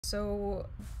So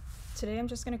today I'm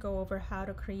just going to go over how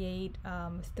to create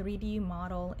 3D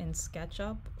model in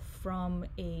SketchUp from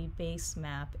a base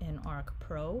map in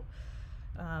ArcPro.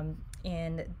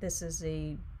 And this is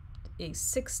a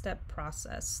 6-step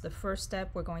process. The first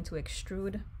step, we're going to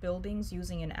extrude buildings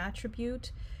using an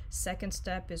attribute. Second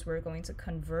step is we're going to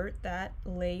convert that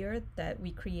layer that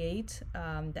we create,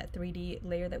 that 3D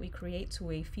layer that we create,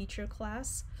 to a feature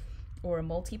class or a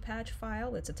multi-patch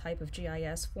file. It's a type of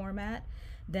GIS format.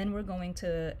 Then we're going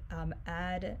to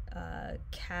add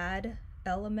CAD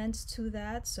elements to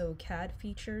that, so CAD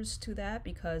features to that,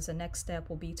 because the next step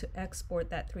will be to export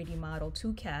that 3D model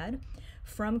to CAD.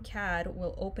 From CAD,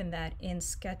 we'll open that in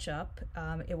SketchUp.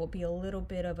 It will be a little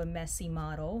bit of a messy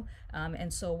model,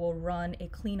 and so we'll run a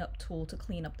cleanup tool to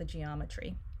clean up the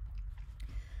geometry.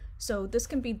 So this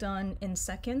can be done in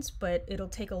seconds, but it'll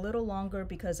take a little longer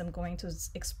because I'm going to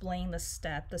explain the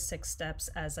 6 steps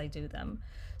as I do them.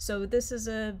 So this is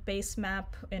a base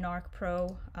map in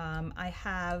ArcPro.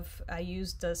 I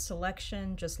used a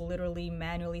selection, just literally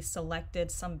manually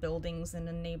selected some buildings in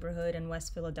a neighborhood in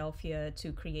West Philadelphia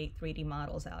to create 3D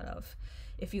models out of.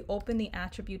 If you open the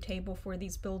attribute table for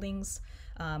these buildings,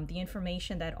 the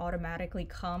information that automatically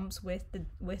comes with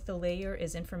the layer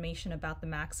is information about the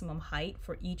maximum height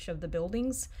for each of the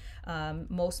buildings.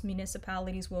 Most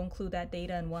municipalities will include that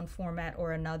data in one format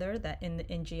or another, that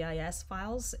in GIS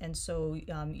files, and so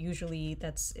usually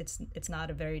it's not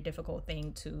a very difficult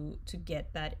thing to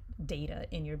get that data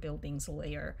in your buildings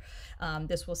layer.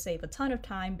 This will save a ton of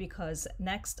time because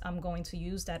next I'm going to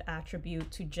use that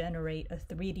attribute to generate a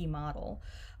 3D model.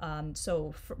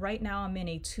 So right now I'm in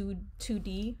a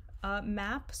 2D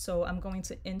map, so I'm going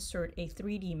to insert a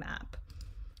 3D map.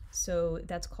 So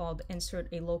that's called insert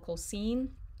a local scene.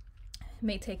 It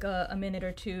may take a minute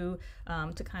or two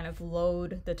to kind of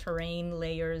load the terrain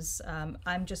layers.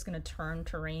 I'm just going to turn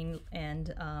terrain and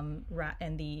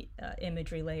the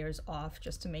imagery layers off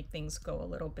just to make things go a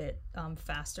little bit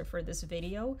faster for this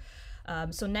video.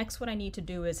 So next what I need to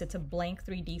do is, it's a blank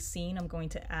 3D scene. I'm going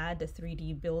to add the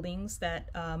 3D buildings that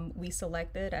we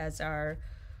selected as our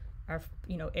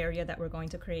area that we're going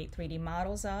to create 3D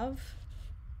models of.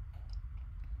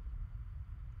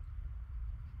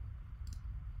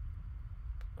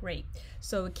 Great.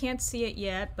 So we can't see it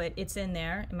yet, but it's in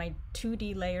there. My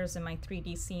 2D layers in my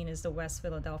 3D scene is the West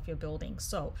Philadelphia building.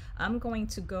 So I'm going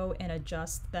to go and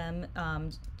adjust them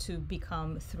to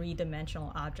become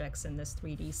 3-dimensional objects in this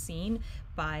 3D scene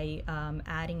by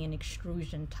adding an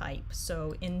extrusion type.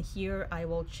 So in here, I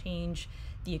will change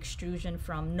the extrusion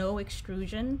from no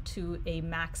extrusion to a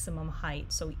maximum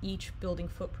height. So each building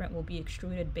footprint will be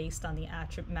extruded based on the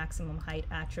maximum height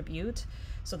attribute.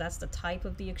 So that's the type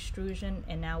of the extrusion.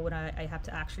 And now what I have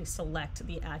to actually select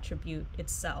the attribute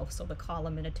itself, so the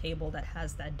column in a table that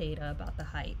has that data about the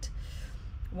height.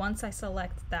 Once I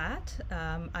select that,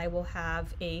 I will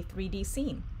have a 3D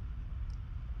scene.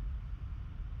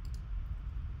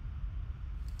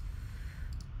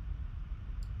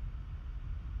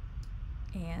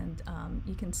 And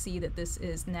you can see that this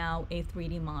is now a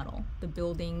 3D model. The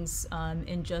buildings,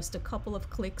 in just a couple of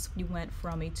clicks, we went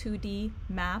from a 2D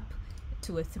map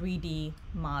to a 3D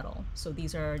model. So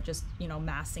these are just,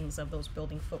 massings of those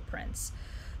building footprints.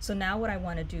 So now what I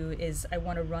want to do is I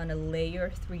want to run a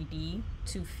layer 3D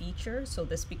to feature. So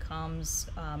this becomes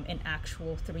an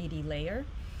actual 3D layer.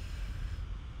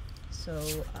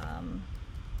 So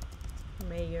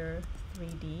layer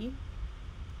 3D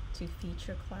to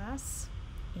feature class.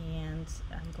 And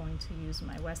I'm going to use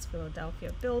my West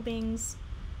Philadelphia buildings.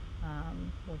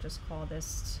 We'll just call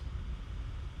this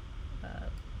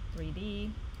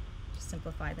 3D, just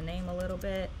simplify the name a little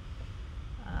bit.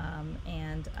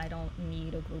 And I don't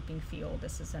need a grouping field.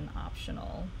 This is an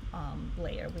optional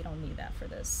layer. We don't need that for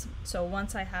this. So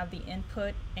once I have the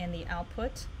input and the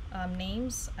output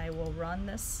names, I will run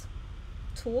this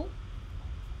tool.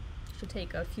 It should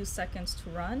take a few seconds to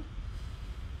run.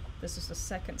 This is the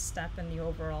second step in the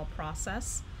overall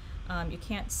process. You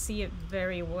can't see it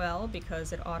very well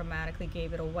because it automatically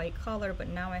gave it a white color, but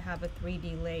now I have a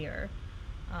 3D layer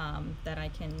that I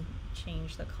can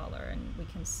change the color and we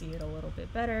can see it a little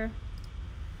bit better.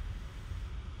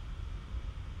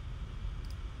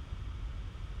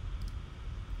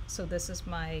 So this is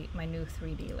my new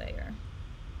 3D layer.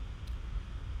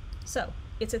 So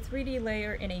it's a 3D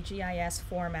layer in a GIS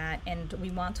format, and we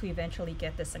want to eventually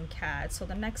get this in CAD. So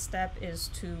the next step is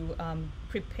to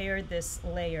prepare this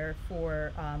layer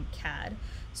for CAD.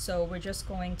 So we're just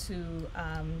going to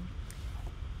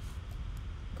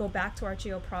go back to our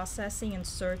geoprocessing and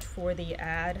search for the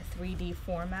Add 3D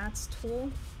Formats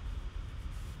tool.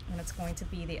 And it's going to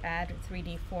be the Add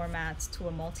 3D Formats to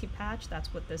a multi-patch.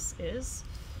 That's what this is.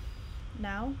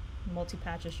 now.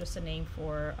 Multi-patch is just a name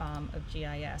for a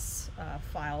GIS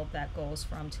file that goes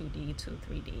from 2D to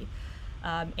 3D.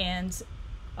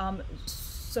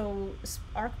 So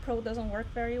ArcPro doesn't work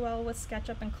very well with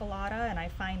SketchUp and Collada, and I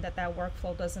find that that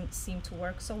workflow doesn't seem to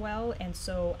work so well, and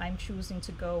so I'm choosing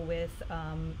to go with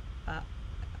a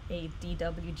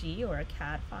DWG or a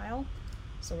CAD file.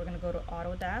 So we're going to go to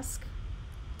Autodesk.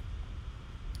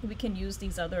 We can use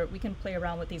these other, we can play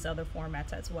around with these other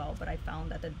formats as well, but I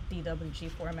found that the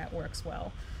DWG format works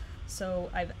well.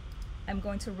 So I'm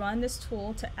going to run this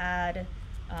tool to add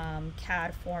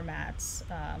CAD formats,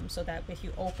 so that if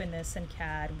you open this in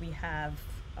CAD, we have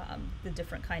the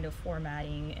different kind of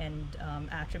formatting and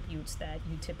attributes that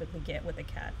you typically get with a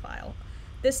CAD file.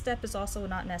 This step is also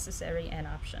not necessary and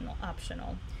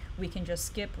optional. We can just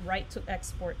skip right to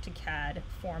export to CAD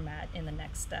format in the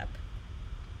next step.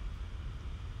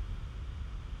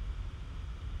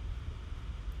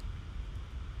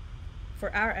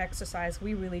 For our exercise,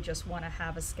 we really just want to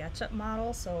have a SketchUp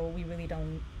model, so we really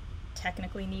don't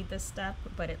technically need this step,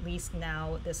 but at least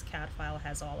now this CAD file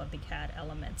has all of the CAD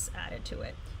elements added to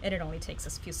it, and it only takes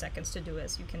us a few seconds to do,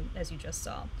 as you just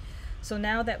saw. So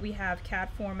now that we have CAD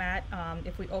format,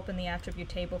 if we open the attribute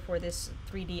table for this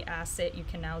 3D asset, you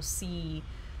can now see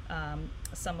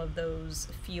some of those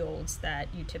fields that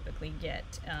you typically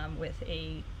get with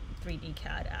a 3D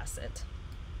CAD asset.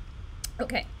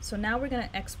 Okay, so now we're going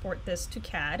to export this to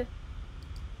CAD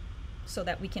so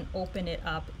that we can open it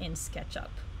up in SketchUp.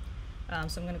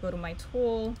 So I'm going to go to my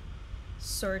tool,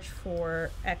 search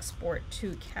for export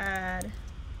to CAD.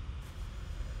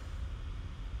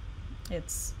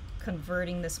 It's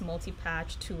converting this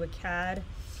multi-patch to a CAD.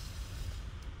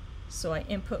 So I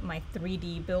input my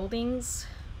 3D buildings.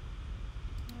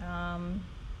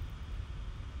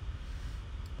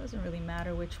 Doesn't really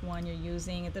matter which one you're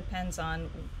using. It depends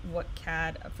on what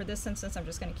CAD. For this instance, I'm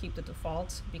just going to keep the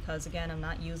default because, again, I'm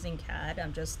not using CAD.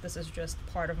 This is just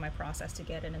part of my process to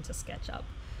get it into SketchUp.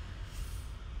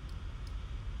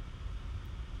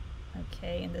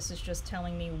 Okay, and this is just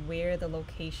telling me where the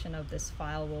location of this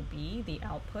file will be, the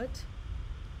output.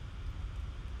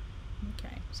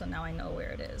 Okay, so now I know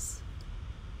where it is.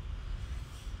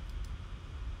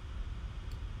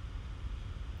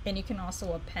 And you can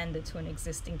also append it to an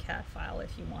existing CAD file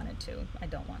if you wanted to. I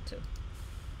don't want to.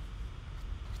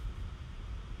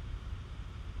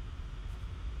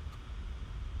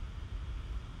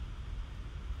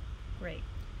 Great.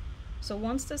 So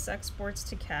once this exports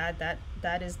to CAD,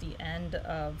 that is the end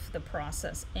of the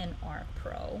process in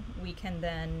ArcPro. We can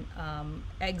then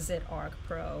exit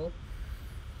ArcPro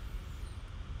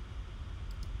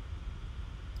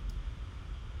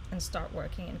and start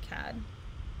working in CAD.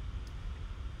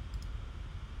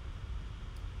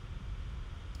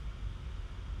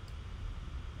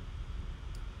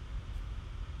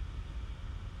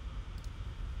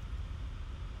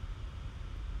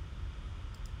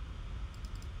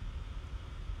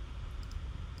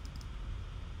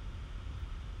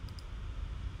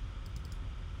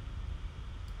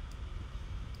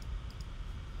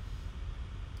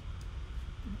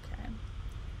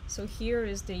 So here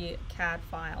is the CAD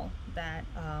file that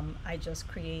I just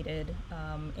created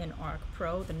in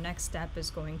ArcPro. The next step is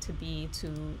going to be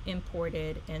to import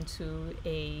it into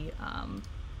a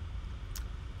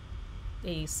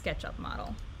SketchUp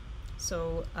model.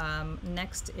 So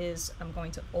next is I'm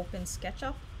going to open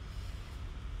SketchUp,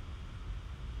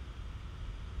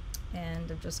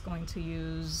 and I'm just going to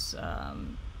use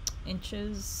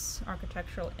inches,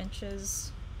 architectural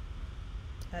inches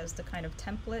as the kind of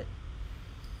template.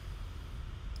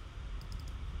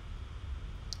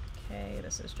 Okay,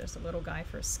 this is just a little guy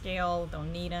for scale,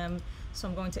 don't need him. So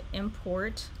I'm going to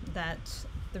import that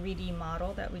 3D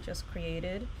model that we just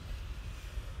created.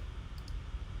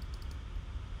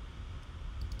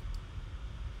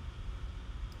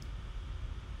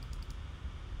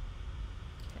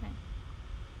 Okay.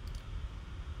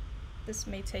 This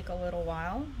may take a little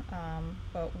while,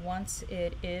 but once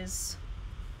it is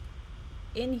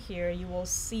in here, you will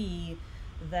see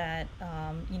that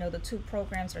you know, the two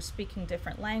programs are speaking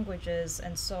different languages,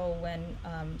 and so when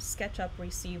SketchUp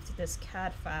received this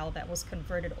CAD file that was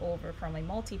converted over from a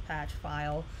multi-patch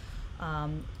file,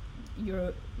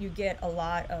 you get a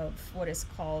lot of what is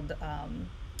called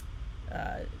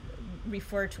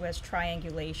referred to as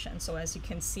triangulation. So as you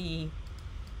can see,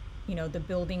 you know, the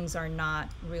buildings are not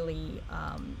really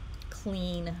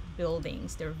clean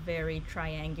buildings. They're very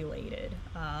triangulated.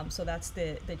 So that's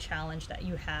the challenge that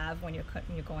you have when you're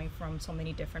going from so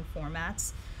many different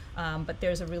formats. But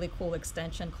there's a really cool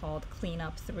extension called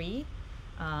Cleanup 3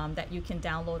 that you can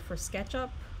download for SketchUp.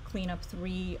 Cleanup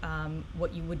 3,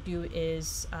 what you would do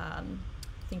is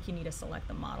think you need to select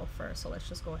the model first, so let's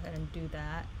just go ahead and do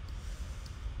that.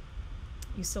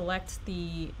 You select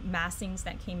the maskings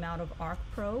that came out of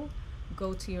ArcPro,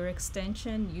 go to your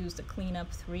extension, use the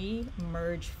Cleanup 3,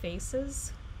 merge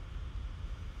faces.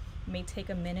 It may take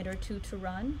a minute or two to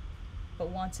run, but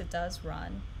once it does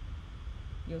run,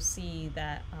 you'll see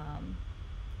that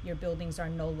your buildings are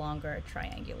no longer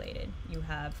triangulated. You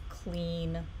have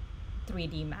clean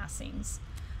 3D massings.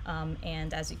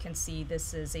 And as you can see,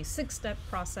 this is a 6-step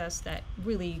process that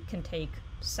really can take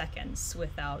seconds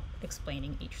without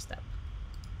explaining each step.